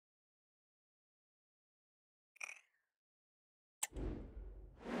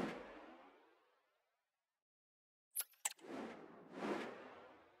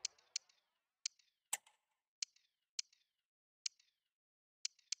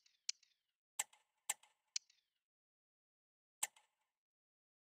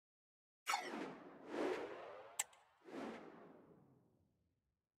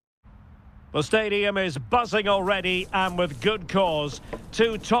The stadium is buzzing already, and with good cause.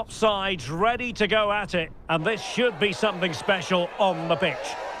 Two top sides ready to go at it, and this should be something special on the pitch.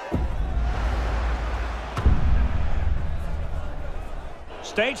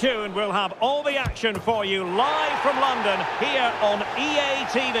 Stay tuned, we'll have all the action for you live from London here on EA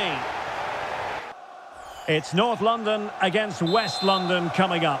TV. It's North London against West London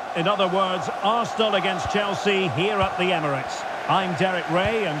coming up. In other words, Arsenal against Chelsea here at the Emirates. I'm Derek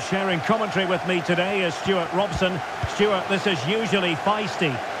Ray, and sharing commentary with me today is Stuart Robson. Stuart, this is usually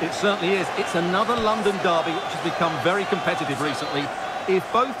feisty. It certainly is. It's another London derby which has become very competitive recently.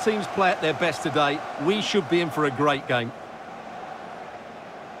 If both teams play at their best today, we should be in for a great game.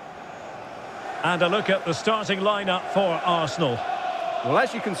 And a look at the starting lineup for Arsenal. Well,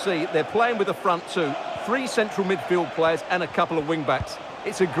 as you can see, they're playing with a front two, 3 central midfield players and a couple of wing-backs.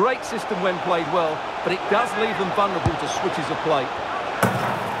 It's a great system when played well, but it does leave them vulnerable to switches of play.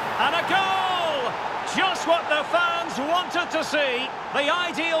 And a goal! Just what the fans wanted to see. The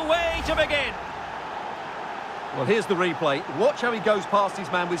ideal way to begin. Well, here's the replay. Watch how he goes past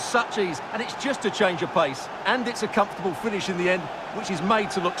his man with such ease, and it's just a change of pace. And it's a comfortable finish in the end, which is made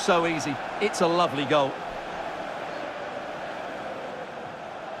to look so easy. It's a lovely goal.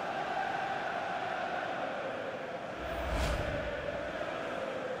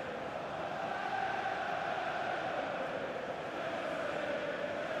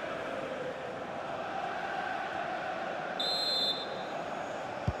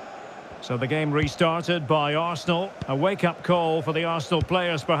 So the game restarted by Arsenal. A wake-up call for the Arsenal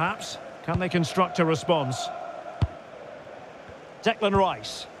players, perhaps. Can they construct a response? Declan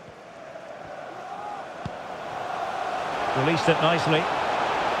Rice. Released it nicely.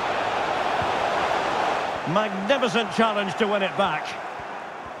 Magnificent challenge to win it back.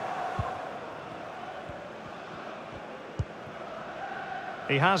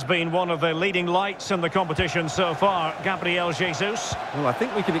 He has been one of the leading lights in the competition so far, Gabriel Jesus. Well, I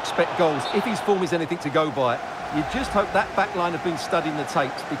think we can expect goals if his form is anything to go by. You just hope that back line have been studying the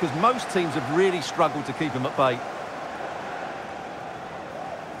tapes, because most teams have really struggled to keep him at bay.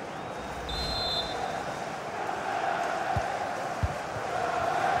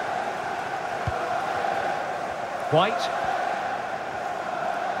 White.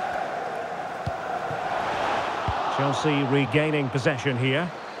 Chelsea regaining possession here.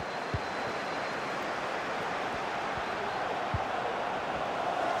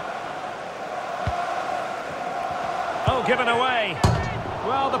 Oh, given away.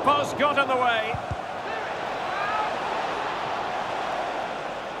 Well, the post got in the way.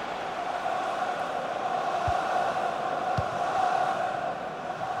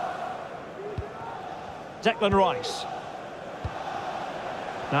 Declan Rice.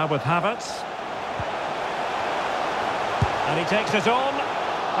 Now with Havertz. And he takes it on,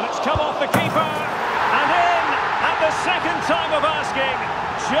 and it's come off the keeper, and in at the second time of asking,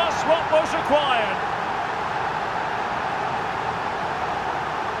 just what was required.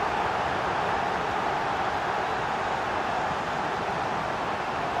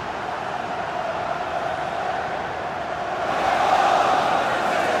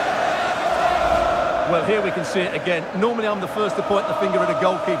 Well, here we can see it again. Normally I'm the first to point the finger at a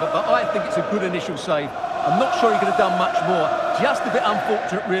goalkeeper, but I think it's a good initial save. I'm not sure he could have done much more. Just a bit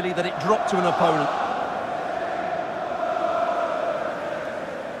unfortunate, really, that it dropped to an opponent.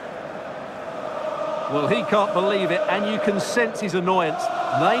 Well, he can't believe it, and you can sense his annoyance.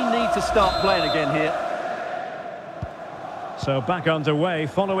 They need to start playing again here. So back underway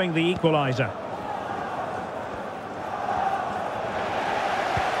following the equaliser.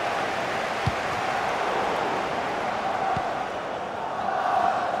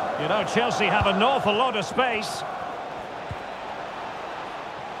 You know, Chelsea have an awful lot of space.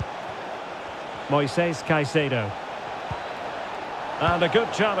 Moises Caicedo. And a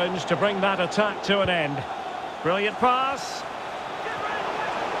good challenge to bring that attack to an end. Brilliant pass.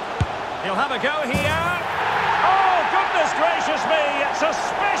 He'll have a go here. Oh, goodness gracious me. It's a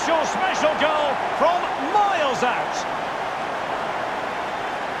special goal from miles out.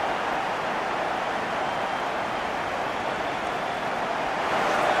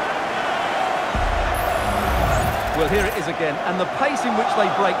 Well, here it is again, and the pace in which they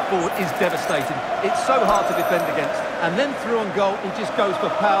break forward is devastating. It's so hard to defend against. And then through on goal, he just goes for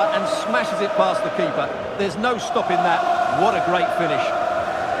power and smashes it past the keeper. There's no stopping that. What a great finish.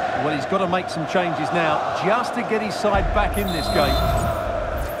 Well, he's got to make some changes now, just to get his side back in this game.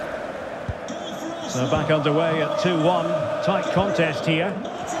 So back underway at 2-1. Tight contest here.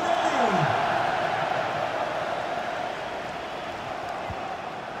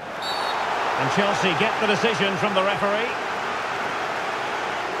 And Chelsea get the decision from the referee.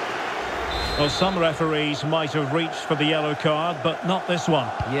 Well, some referees might have reached for the yellow card, but not this one.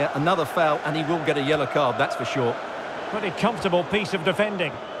 Yeah, another foul, and he will get a yellow card, that's for sure. Pretty comfortable piece of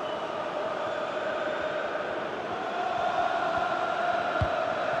defending.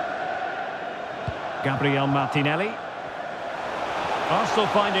 Gabriel Martinelli. Arsenal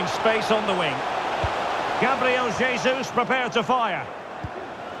finding space on the wing. Gabriel Jesus prepared to fire.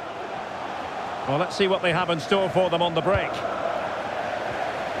 Well, let's see what they have in store for them on the break.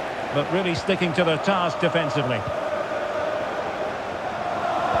 But really sticking to their task defensively.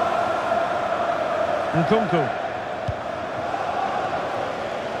 Nkunku.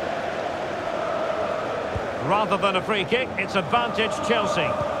 Rather than a free kick, it's advantage Chelsea.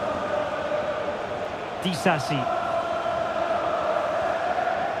 Disasi.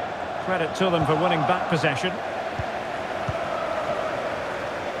 Credit to them for winning back possession.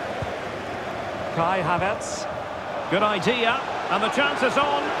 Kai Havertz. Good idea. And the chance is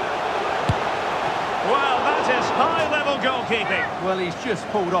on. Well, that is high-level goalkeeping. Well, he's just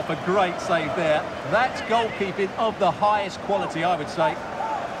pulled off a great save there. That's goalkeeping of the highest quality, I would say.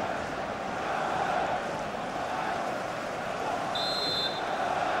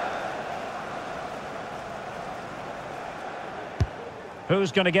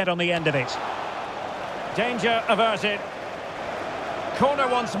 Who's going to get on the end of it? Danger averted. Corner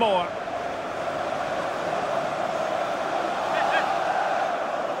once more.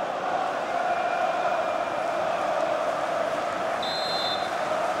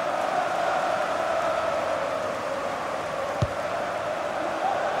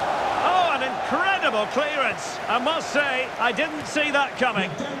 Oh, an incredible clearance. I must say, I didn't see that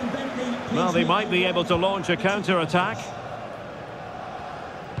coming. Well, they might be able to launch a counter-attack.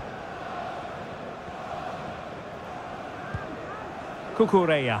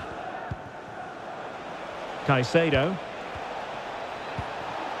 Cucurella. Caicedo.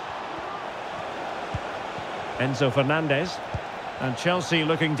 Enzo Fernandez. And Chelsea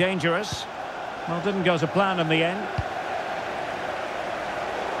looking dangerous. Well, didn't go to plan in the end.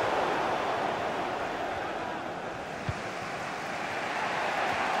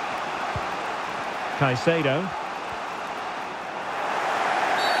 Caicedo.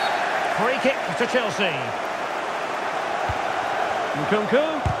 Free kick to Chelsea. Nkunku.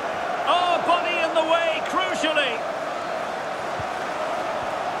 Oh, body in the way, crucially.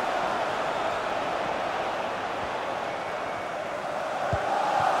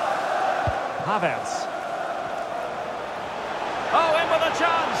 Havertz. Oh, in with a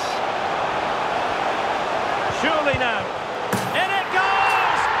chance. Surely now. In it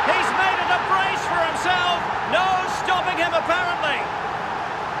goes! He's made it a brace for himself. No stopping him, apparently.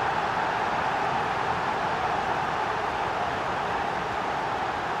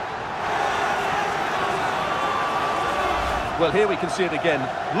 Well, here we can see it again.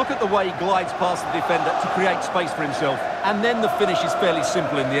 Look at the way he glides past the defender to create space for himself. And then the finish is fairly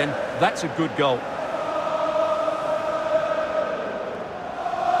simple in the end. That's a good goal.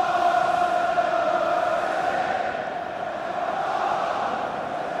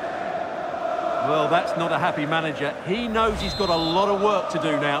 Well, that's not a happy manager. He knows he's got a lot of work to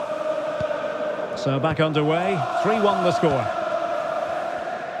do now. So back underway, 3-1 the score.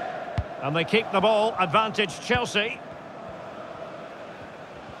 And they keep the ball, advantage Chelsea.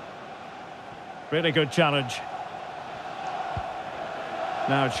 Really good challenge.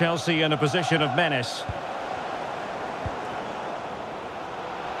 Now Chelsea in a position of menace.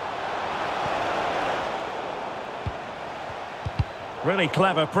 Really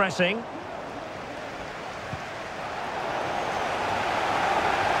clever pressing.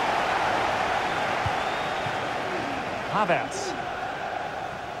 Havertz.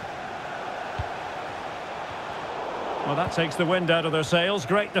 Well, that takes the wind out of their sails.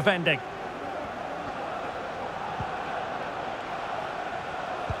 Great defending.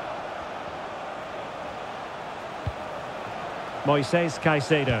 Moises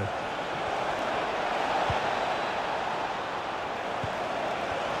Caicedo.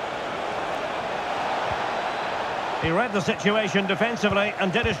 He read the situation defensively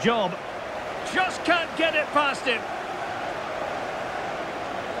and did his job. Just can't get it past him.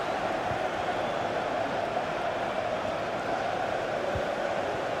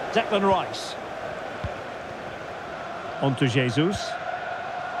 Declan Rice. On to Jesus.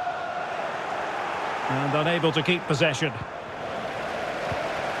 And unable to keep possession.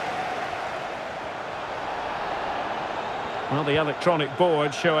 Well, the electronic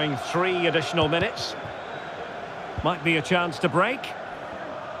board showing 3 additional minutes. Might be a chance to break.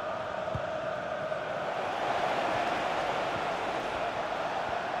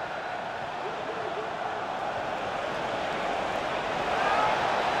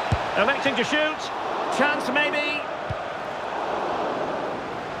 Electing to shoot. Chance maybe.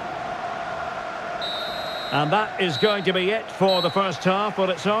 And that is going to be it for the first half, but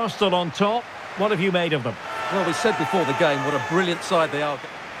it's Arsenal on top. What have you made of them? Well, we said before the game what a brilliant side they are.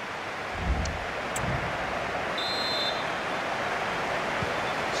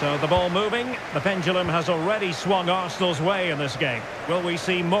 So the ball moving. The pendulum has already swung Arsenal's way in this game. Will we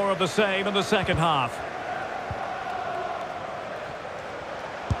see more of the same in the second half?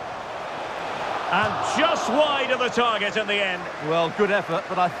 And just wide of the target in the end. Well, good effort,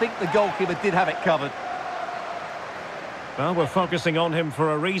 but I think the goalkeeper did have it covered. Well, we're focusing on him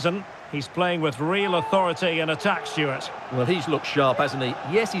for a reason. He's playing with real authority in attack, Stuart. Well, he's looked sharp, hasn't he?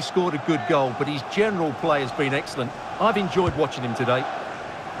 Yes, he scored a good goal, but his general play has been excellent. I've enjoyed watching him today.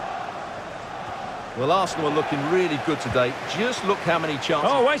 Well, Arsenal are looking really good today. Just look how many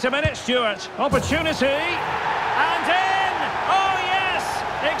chances... Oh, wait a minute, Stuart. Opportunity. And in! Oh, yes!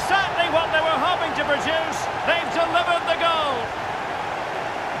 Exactly what they were hoping to produce. They've delivered the goal.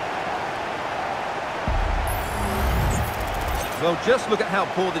 Well, just look at how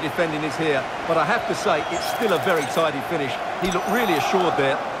poor the defending is here. But I have to say, it's still a very tidy finish. He looked really assured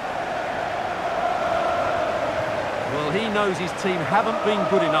there. Well, he knows his team haven't been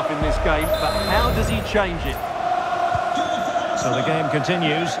good enough in this game, but how does he change it? So the game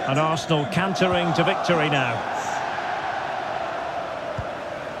continues, and Arsenal cantering to victory now.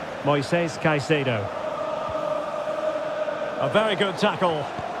 Moises Caicedo. A very good tackle.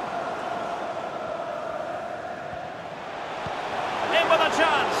 In with a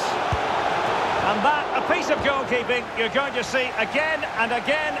chance. And that, a piece of goalkeeping you're going to see again and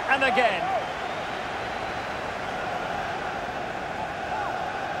again and again.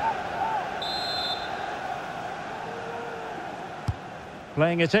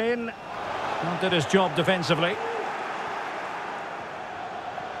 Playing it in. And did his job defensively.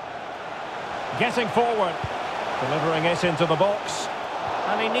 Getting forward. Delivering it into the box.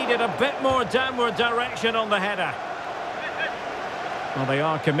 And he needed a bit more downward direction on the header. Well, they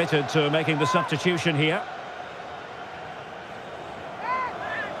are committed to making the substitution here.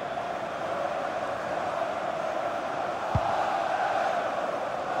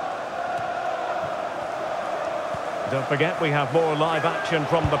 Don't forget, we have more live action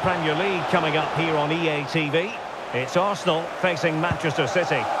from the Premier League coming up here on EA TV. It's Arsenal facing Manchester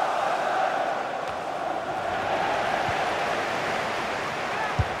City.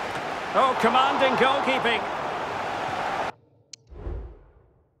 Oh, commanding goalkeeping.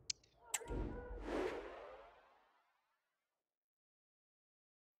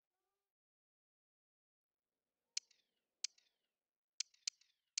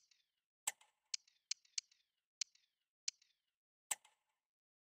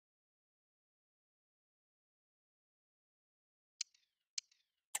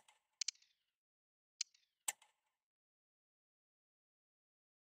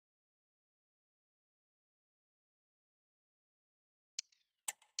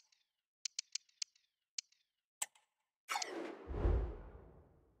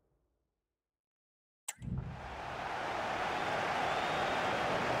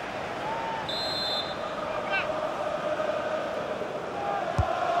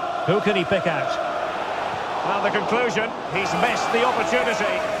 Who can he pick out? Well, the conclusion, he's missed the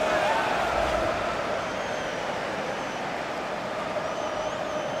opportunity.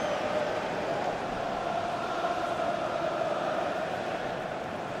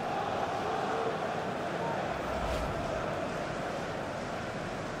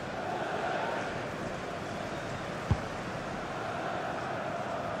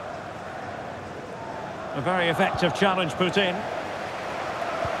 A very effective challenge put in.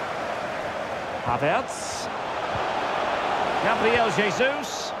 Havertz. Gabriel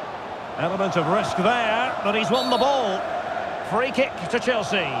Jesus. Element of risk there, but he's won the ball. Free kick to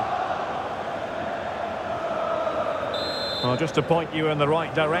Chelsea. Well, just to point you in the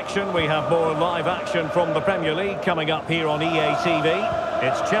right direction, we have more live action from the Premier League coming up here on EA TV.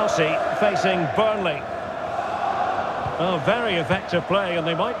 It's Chelsea facing Burnley. Oh, very effective play, and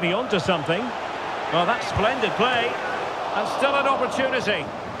they might be onto something. Well, that's splendid play. And still an opportunity.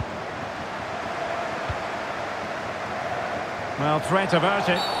 Well, threat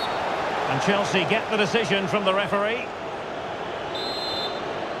averted. And Chelsea get the decision from the referee.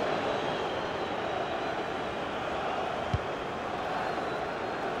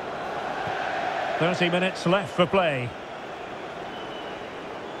 "30 minutes left for play."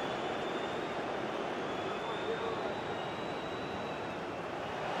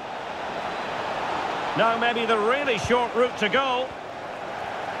 Now maybe the really short route to go.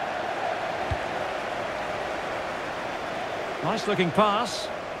 Nice looking pass.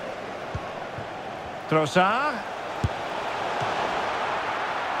 Trossard.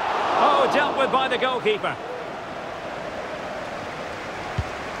 Oh, dealt with by the goalkeeper.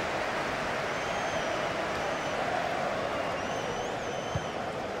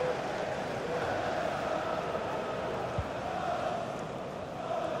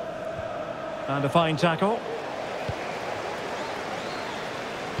 And a fine tackle.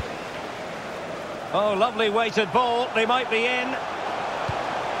 Oh, lovely weighted ball. They might be in.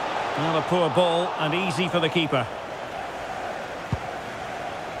 Well, a poor ball and easy for the keeper.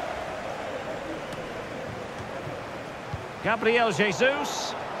 Gabriel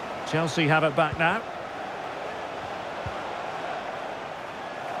Jesus. Chelsea have it back now.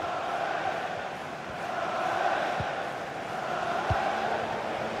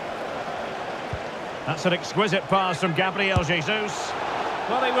 That's an exquisite pass from Gabriel Jesus.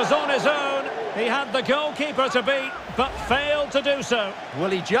 Well, he was on his own. He had the goalkeeper to beat, but failed to do so. Well,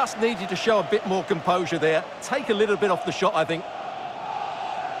 he just needed to show a bit more composure there. Take a little bit off the shot, I think.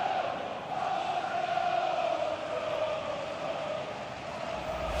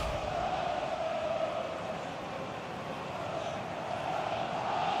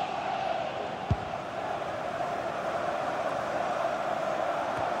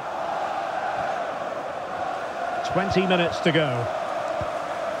 "20 minutes to go."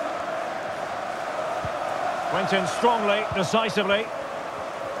 Went in strongly, decisively.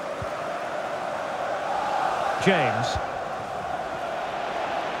 James.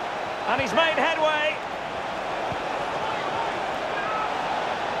 And he's made headway.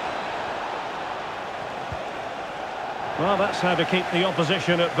 Well, that's how to keep the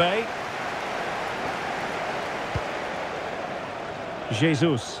opposition at bay.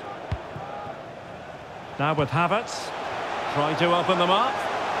 Jesus. Now with Havertz. Trying to open them up.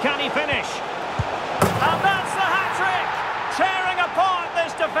 Can he finish? And that's the hat-trick! Tearing apart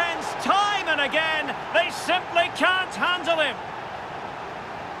this defence time and again. They simply can't handle him.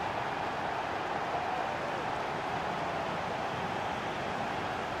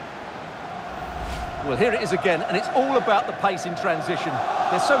 Well, here it is again, and it's all about the pace in transition.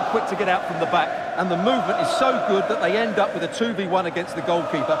 They're so quick to get out from the back, and the movement is so good that they end up with a 2v1 against the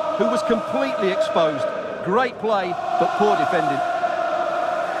goalkeeper, who was completely exposed. Great play, but poor defending.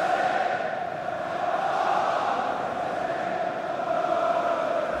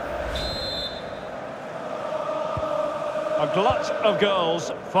 A glut of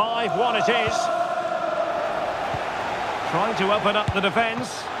goals. 5-1 it is. Trying to open up the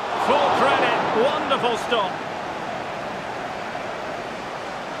defence. Full credit. Wonderful stop.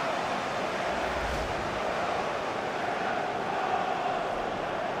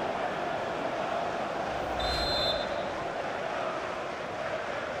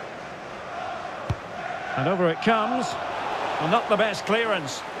 And over it comes. Well, not the best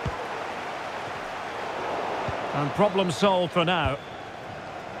clearance. And problem solved for now.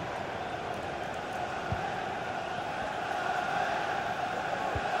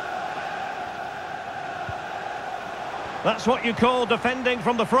 That's what you call defending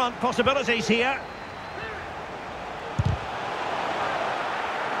from the front. Possibilities here.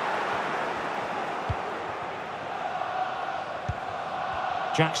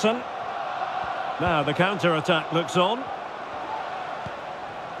 Jackson. Now the counter-attack looks on.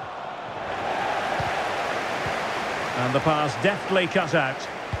 And the pass deftly cut out.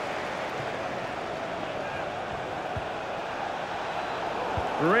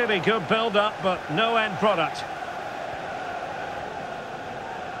 Really good build-up, but no end product.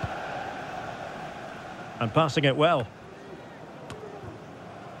 And passing it well.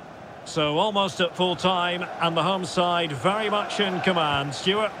 So almost at full time, and the home side very much in command.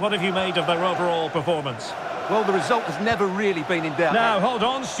 Stuart, what have you made of their overall performance? Well, the result has never really been in doubt. Now, hold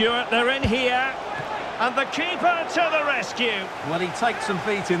on, Stuart, they're in here. And the keeper to the rescue. Well, he takes some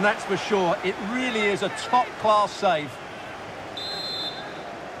beating, that's for sure. It really is a top-class save.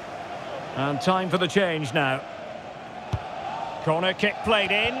 And time for the change now. Corner kick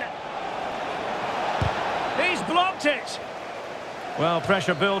played in. He's blocked it. Well,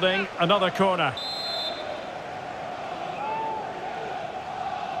 pressure building, another corner.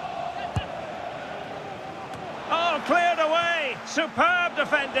 Oh, cleared away. Superb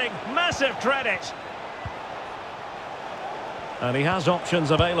defending, massive credit. And he has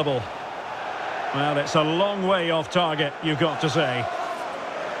options available. Well, it's a long way off target, you've got to say.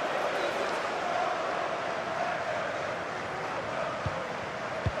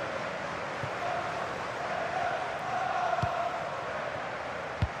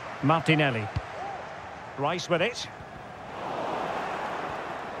 Martinelli. Rice with it.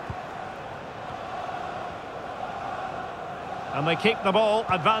 And they keep the ball.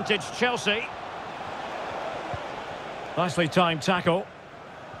 Advantage Chelsea. Nicely timed tackle.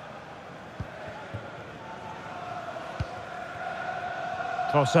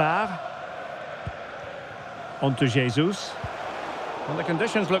 Trossard. On to Jesus. Well, the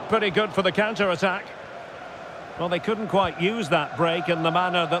conditions look pretty good for the counter-attack. Well, they couldn't quite use that break in the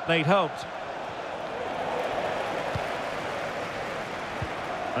manner that they'd hoped.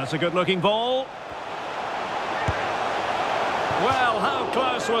 That's a good-looking ball. Well, how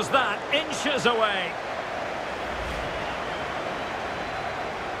close was that? Inches away.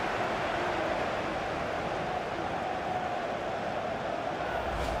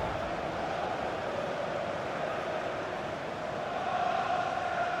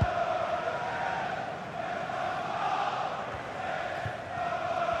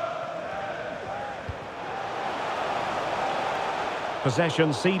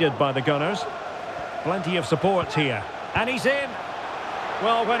 Possession ceded by the Gunners. Plenty of support here. And he's in.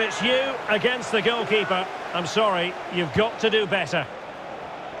 Well, when it's you against the goalkeeper, I'm sorry, you've got to do better.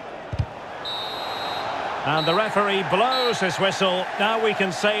 And the referee blows his whistle. Now we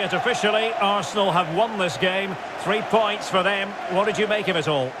can say it officially. Arsenal have won this game. 3 points for them. What did you make of it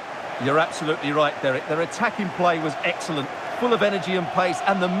all? You're absolutely right, Derek. Their attacking play was excellent, full of energy and pace,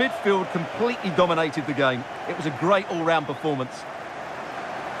 and the midfield completely dominated the game. It was a great all-round performance.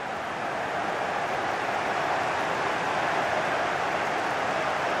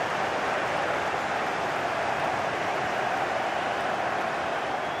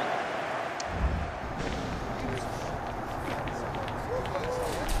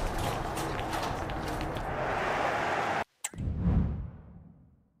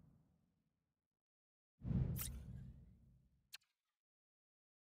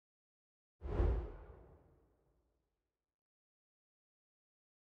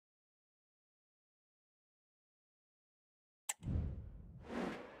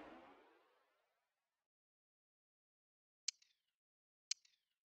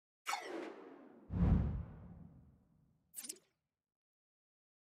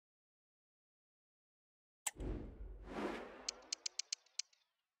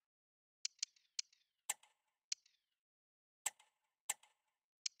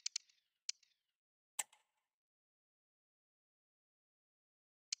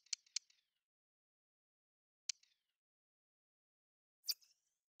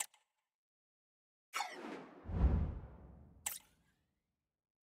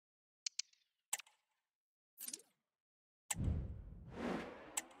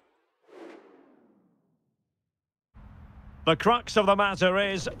 The crux of the matter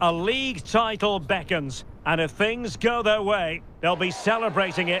is a league title beckons, and if things go their way, they'll be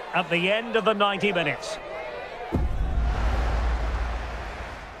celebrating it at the end of the 90 minutes.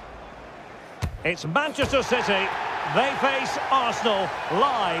 It's Manchester City. They face Arsenal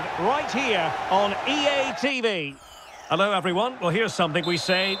live right here on EA TV. Hello everyone. Well, here's something we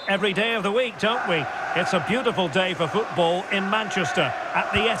say every day of the week, don't we? It's a beautiful day for football in Manchester at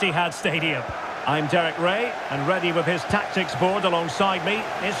the Etihad Stadium. I'm Derek Ray, and ready with his tactics board alongside me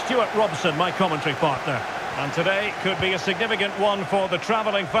is Stuart Robson, my commentary partner. And today could be a significant one for the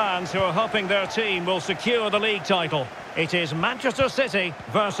travelling fans who are hoping their team will secure the league title. It is Manchester City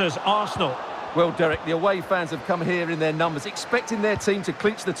versus Arsenal. Well, Derek, the away fans have come here in their numbers, expecting their team to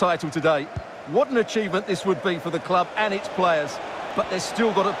clinch the title today. What an achievement this would be for the club and its players. But they've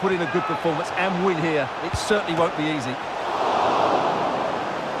still got to put in a good performance and win here. It certainly won't be easy.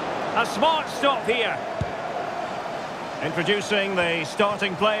 A smart stop here. Introducing the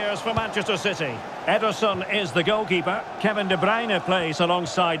starting players for Manchester City. Ederson is the goalkeeper. Kevin De Bruyne plays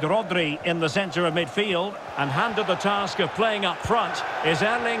alongside Rodri in the centre of midfield. And handed the task of playing up front is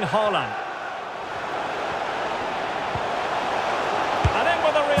Erling Haaland. And in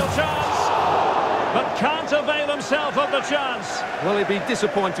with a real chance. But can't avail himself of the chance. Well, he'd be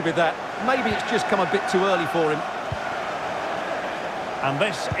disappointed with that. Maybe it's just come a bit too early for him. And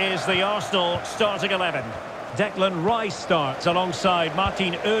this is the Arsenal starting 11. Declan Rice starts alongside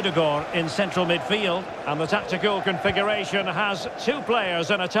Martin Ødegaard in central midfield. And the tactical configuration has two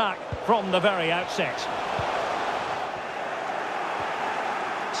players in attack from the very outset.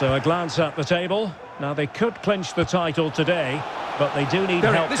 So a glance at the table. Now they could clinch the title today, but they do need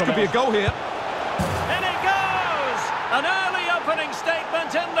help. This could be a goal here. In it goes! An early opening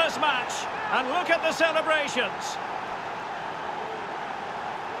statement in this match. And look at the celebrations.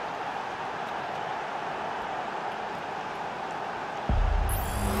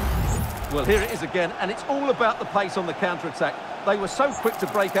 Well, here it is again, and it's all about the pace on the counter-attack. They were so quick to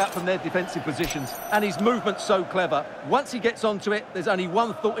break out from their defensive positions, and his movement's so clever. Once he gets onto it, there's only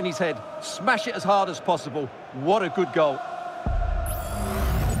one thought in his head. Smash it as hard as possible. What a good goal.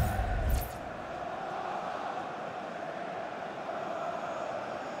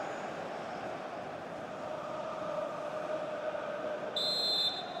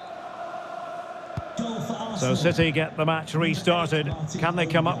 So City get the match restarted. Can they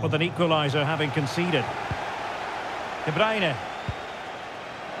come up with an equaliser having conceded? De Bruyne.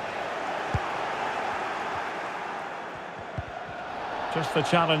 Just the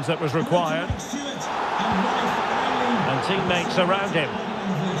challenge that was required. And teammates around him.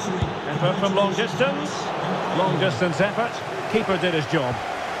 Effort from long distance. Long distance effort. Keeper did his job.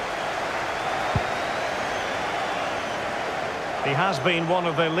 He has been one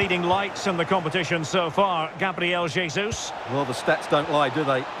of the leading lights in the competition so far, Gabriel Jesus. Well, the stats don't lie, do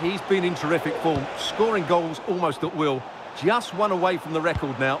they? He's been in terrific form, scoring goals almost at will. Just one away from the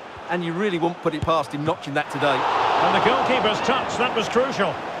record now, and you really won't put it past him notching that today. And the goalkeeper's touch, that was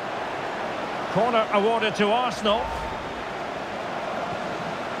crucial. Corner awarded to Arsenal.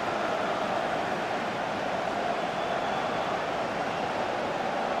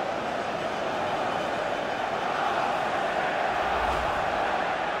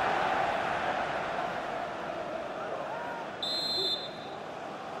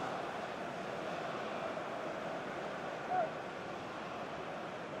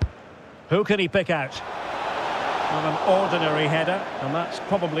 Who can he pick out? Well, an ordinary header, and that's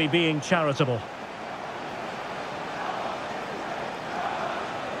probably being charitable.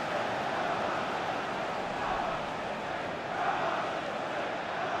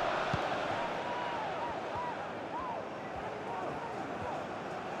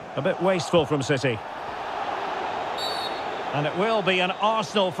 A bit wasteful from City. And it will be an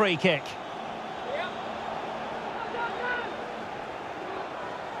Arsenal free kick.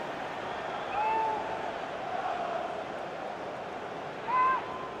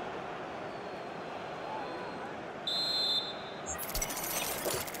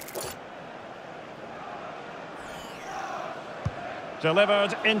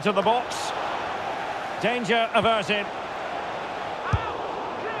 Delivered into the box. Danger averted.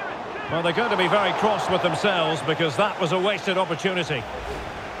 Well, they're going to be very cross with themselves because that was a wasted opportunity.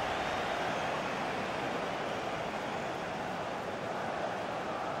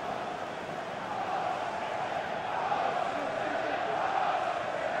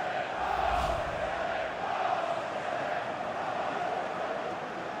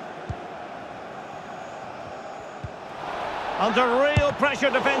 Under real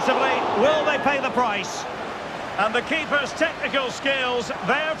pressure defensively, will they pay the price? And the keeper's technical skills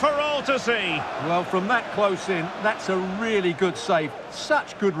there for all to see. Well, from that close in, that's a really good save.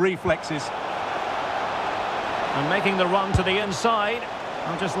 Such good reflexes. And making the run to the inside.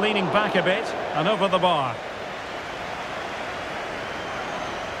 I'm just leaning back a bit and over the bar.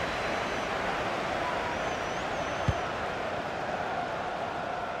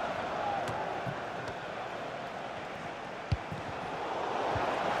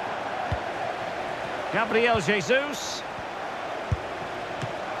 Gabriel Jesus.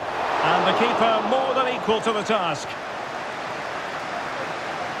 And the keeper more than equal to the task.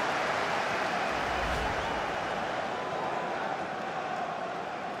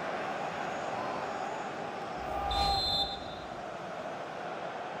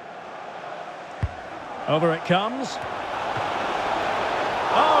 Over it comes.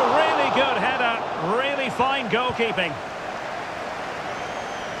 Oh, really good header. Really fine goalkeeping.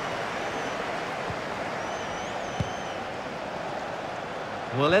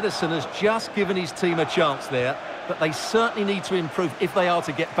 Well, Ederson has just given his team a chance there, but they certainly need to improve if they are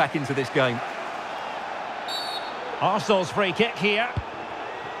to get back into this game. Arsenal's free kick here.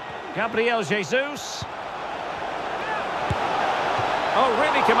 Gabriel Jesus. Oh,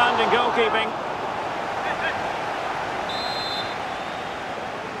 really commanding goalkeeping.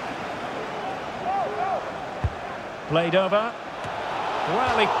 Played over.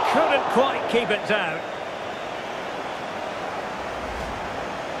 Well, he couldn't quite keep it down.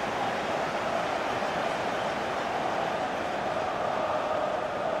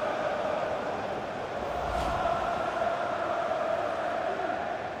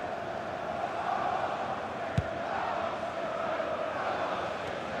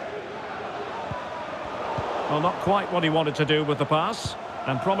 Well, not quite what he wanted to do with the pass.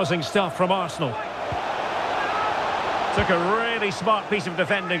 And promising stuff from Arsenal. Took a really smart piece of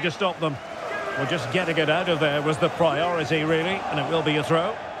defending to stop them. Well, just getting it out of there was the priority, really, and it will be a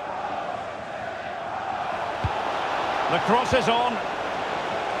throw. The cross is on.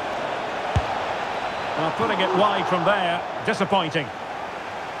 Well, putting it wide from there, disappointing.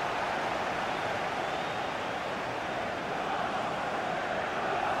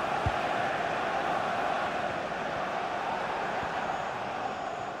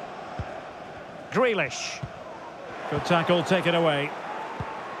 Grealish. Good tackle taken away.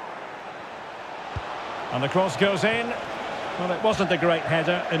 And the cross goes in. Well, it wasn't a great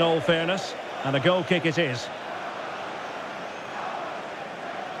header, in all fairness. And a goal kick it is.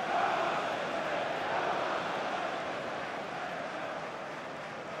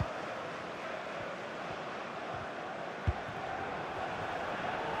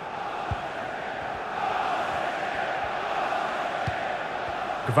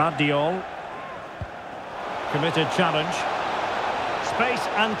 Gvardiol. Committed challenge. Space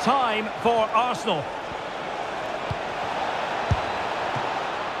and time for Arsenal.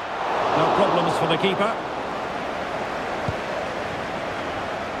 No problems for the keeper.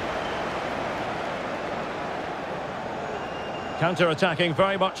 Counter-attacking,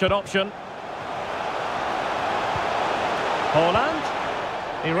 very much an option.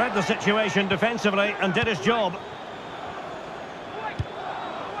 Haaland. He read the situation defensively and did his job.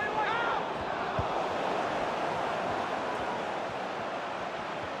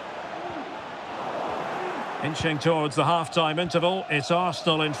 Inching towards the half-time interval, it's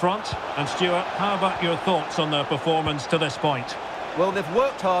Arsenal in front. And Stuart, how about your thoughts on their performance to this point? Well, they've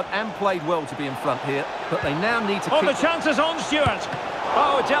worked hard and played well to be in front here, but they now need to keep... Oh, the chance is on, Stuart!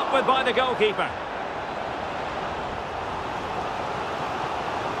 Oh, dealt with by the goalkeeper.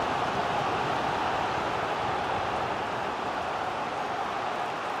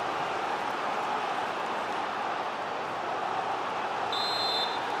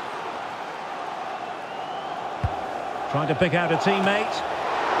 Trying to pick out a teammate.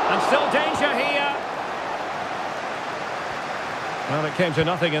 And still danger here. Well, it came to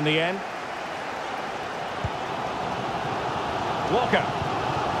nothing in the end. Walker.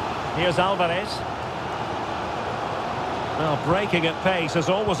 Here's Alvarez. Well, breaking at pace is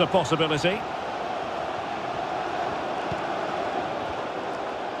always a possibility.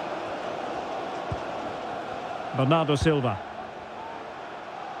 Bernardo Silva.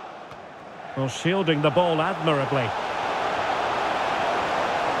 Well, shielding the ball admirably.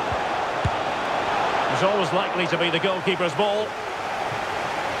 It's always likely to be the goalkeeper's ball.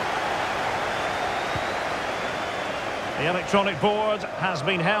 The electronic board has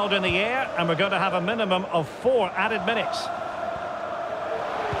been held in the air, and we're going to have a minimum of 4 added minutes.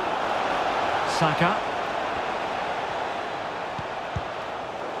 Saka.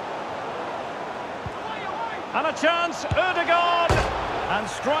 And a chance, Ødegaard! And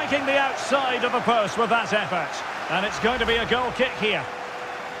striking the outside of the post with that effort. And it's going to be a goal kick here.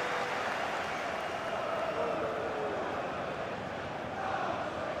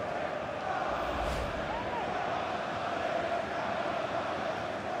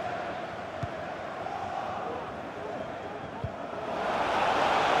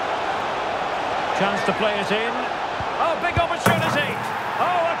 Chance to play it in. Oh, big opportunity.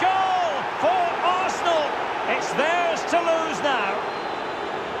 Oh, a goal for Arsenal. It's theirs to lose now.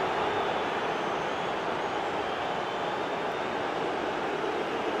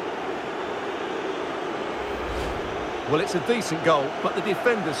 Well, it's a decent goal, but the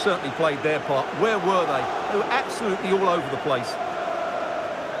defenders certainly played their part. Where were they? They were absolutely all over the place.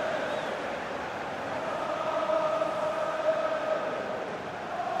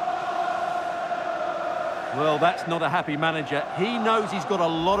 Well, that's not a happy manager. He knows he's got a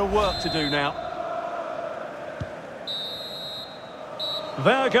lot of work to do now.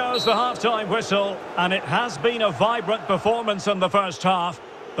 There goes the half-time whistle, and it has been a vibrant performance in the first half.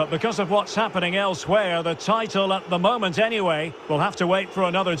 But because of what's happening elsewhere, the title at the moment anyway will have to wait for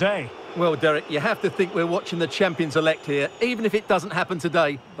another day. Well, Derek, you have to think we're watching the champions-elect here. Even if it doesn't happen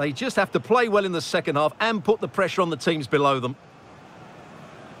today, they just have to play well in the second half and put the pressure on the teams below them.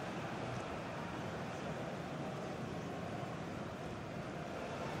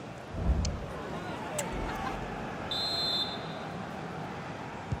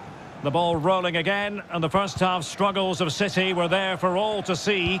 The ball rolling again, and the first half struggles of City were there for all to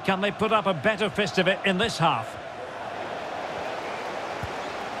see. Can they put up a better fist of it in this half?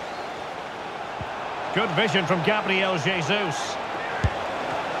 Good vision from Gabriel Jesus.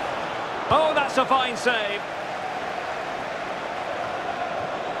 Oh, that's a fine save.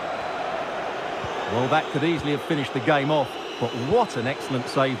 Well, that could easily have finished the game off, but what an excellent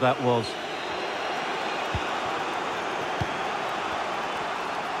save that was.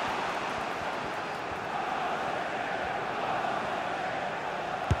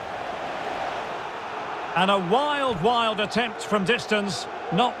 And a wild, wild attempt from distance.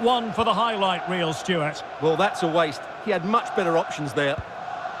 Not one for the highlight reel, Stuart. Well, that's a waste. He had much better options there.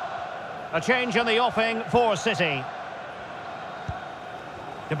 A change in the offing for City.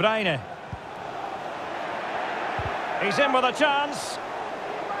 De Bruyne. He's in with a chance.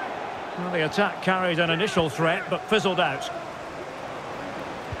 Well, the attack carried an initial threat, but fizzled out.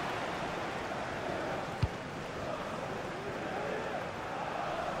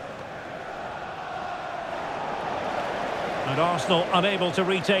 And Arsenal unable to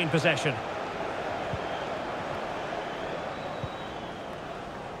retain possession.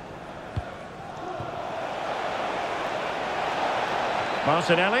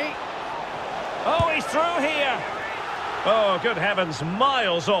 Martinelli. Oh, he's through here. Oh, good heavens,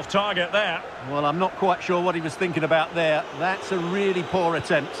 miles off target there. Well, I'm not quite sure what he was thinking about there. That's a really poor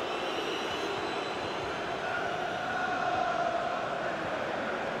attempt.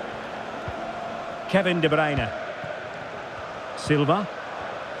 Kevin De Bruyne. Silva.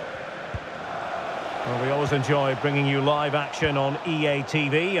 Well, we always enjoy bringing you live action on EA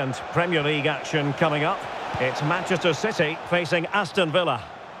TV and Premier League action coming up. It's Manchester City facing Aston Villa.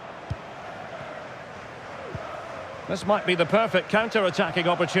 This might be the perfect counter-attacking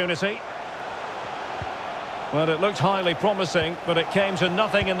opportunity. Well, it looked highly promising, but it came to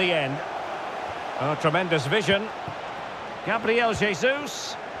nothing in the end. Oh, tremendous vision. Gabriel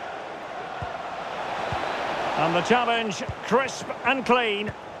Jesus. And the challenge, crisp and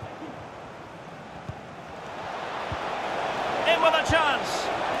clean. In with a chance.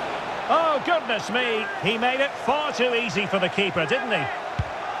 Oh, goodness me. He made it far too easy for the keeper, didn't he?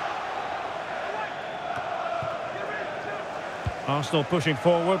 Arsenal pushing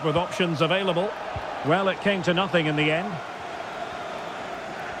forward with options available. Well, it came to nothing in the end.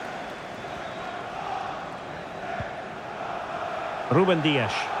 Ruben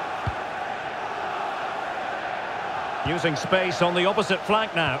Dias. Using space on the opposite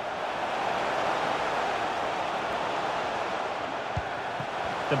flank now.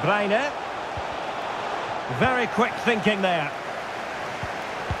 De Bruyne. Very quick thinking there.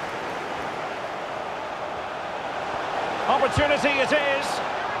 Opportunity it is.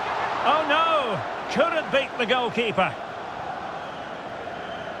 Oh no! Couldn't beat the goalkeeper.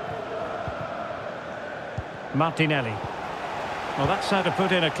 Martinelli. Well, that's how to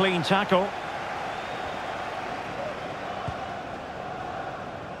put in a clean tackle.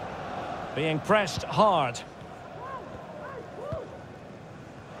 Being pressed hard.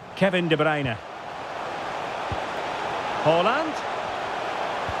 Kevin De Bruyne. Haaland.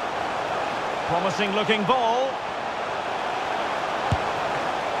 Promising looking ball.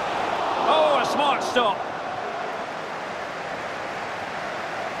 Oh, a smart stop.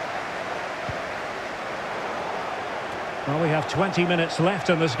 Well, we have 20 minutes left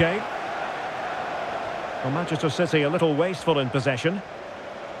in this game. Well, Manchester City a little wasteful in possession.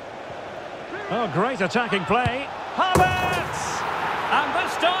 Oh, great attacking play. Havertz! And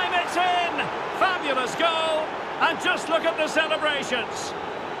this time it's in! Fabulous goal! And just look at the celebrations.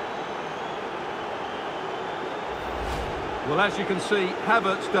 Well, as you can see,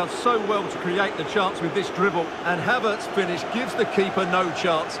 Havertz does so well to create the chance with this dribble. And Havertz's finish gives the keeper no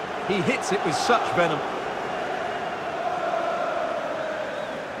chance. He hits it with such venom.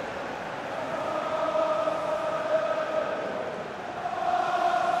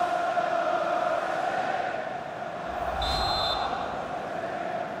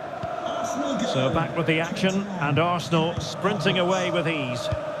 So back with the action, and Arsenal sprinting away with ease.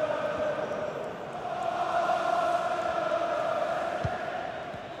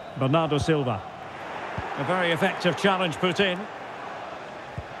 Bernardo Silva. A very effective challenge put in.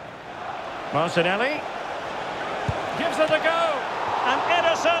 Martinelli. Gives it a go. And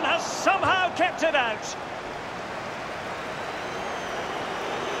Ederson has somehow kept it out.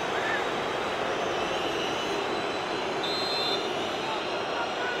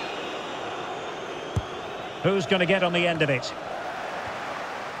 Who's going to get on the end of it?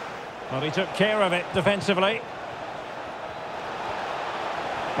 Well, he took care of it defensively.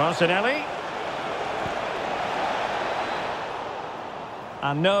 Martinelli.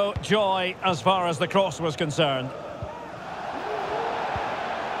 And no joy as far as the cross was concerned.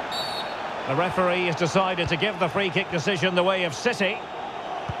 The referee has decided to give the free kick decision the way of City.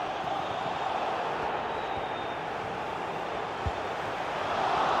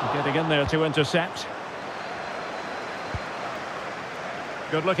 Getting in there to intercept.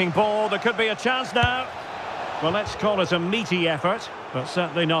 Good-looking ball. There could be a chance now. Well, let's call it a meaty effort, but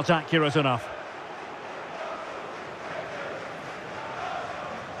certainly not accurate enough.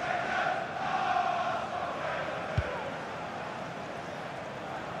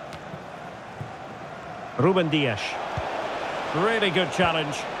 Ruben Dias. Really good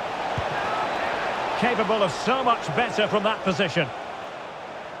challenge. Capable of so much better from that position.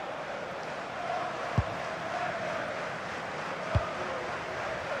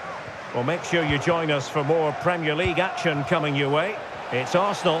 Well, make sure you join us for more Premier League action coming your way. It's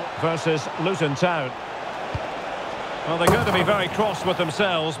Arsenal versus Luton Town. Well, they're going to be very cross with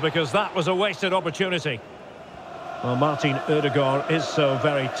themselves because that was a wasted opportunity. Well, Martin Ødegaard is so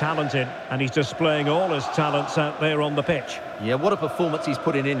very talented, and he's displaying all his talents out there on the pitch. Yeah, what a performance he's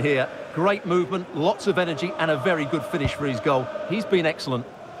putting in here. Great movement, lots of energy, and a very good finish for his goal. He's been excellent.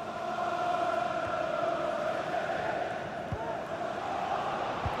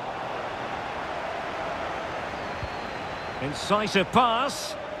 Incisive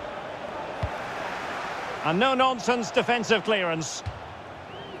pass. And no-nonsense defensive clearance.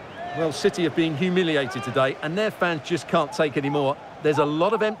 Well, City have been humiliated today, and their fans just can't take any more. There's a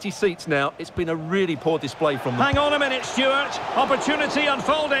lot of empty seats now. It's been a really poor display from them. Hang on a minute, Stuart. Opportunity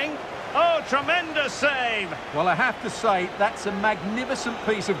unfolding. Oh, tremendous save. Well, I have to say, that's a magnificent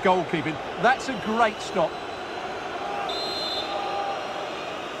piece of goalkeeping. That's a great stop.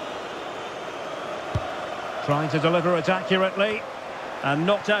 Trying to deliver it accurately, and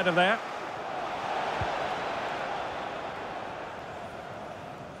knocked out of there.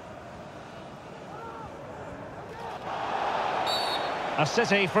 A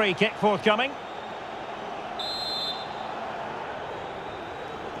City free kick forthcoming.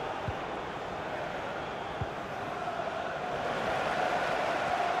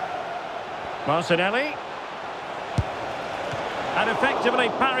 Martinelli. And effectively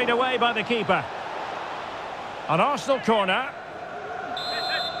parried away by the keeper. An Arsenal corner.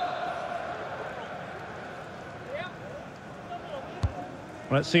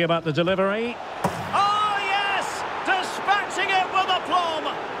 Let's see about the delivery. Oh, yes! Dispatching it with aplomb.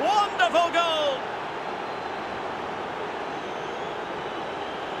 Wonderful goal.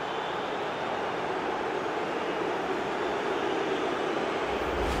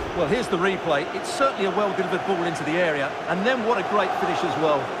 Well, here's the replay. It's certainly a well-delivered ball into the area. And then what a great finish as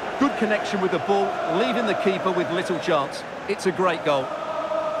well. Good connection with the ball, leaving the keeper with little chance. It's a great goal.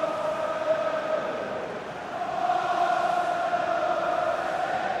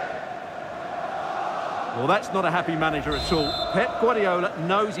 Well, that's not a happy manager at all. Pep Guardiola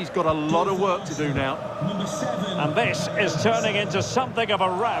knows he's got a lot of work to do now. And this is turning into something of a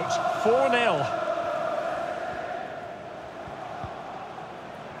rout. 4-0.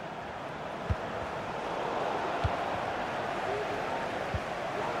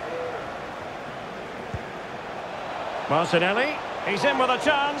 Martinelli, he's in with a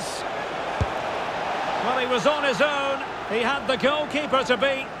chance. Well, he was on his own. He had the goalkeeper to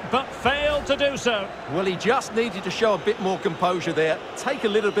beat, but failed to do so. Well, he just needed to show a bit more composure there. Take a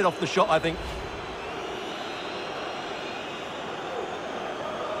little bit off the shot, I think.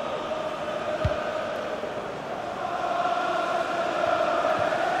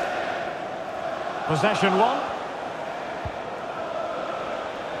 Possession one.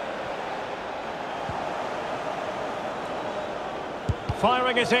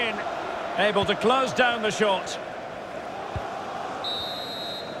 Firing it in, able to close down the shot.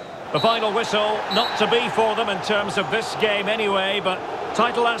 The final whistle, not to be for them in terms of this game anyway, but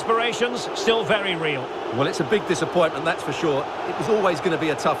title aspirations still very real. Well, it's a big disappointment, that's for sure. It was always going to be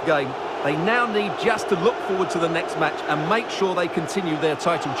a tough game. They now need just to look forward to the next match and make sure they continue their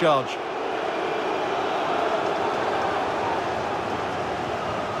title charge.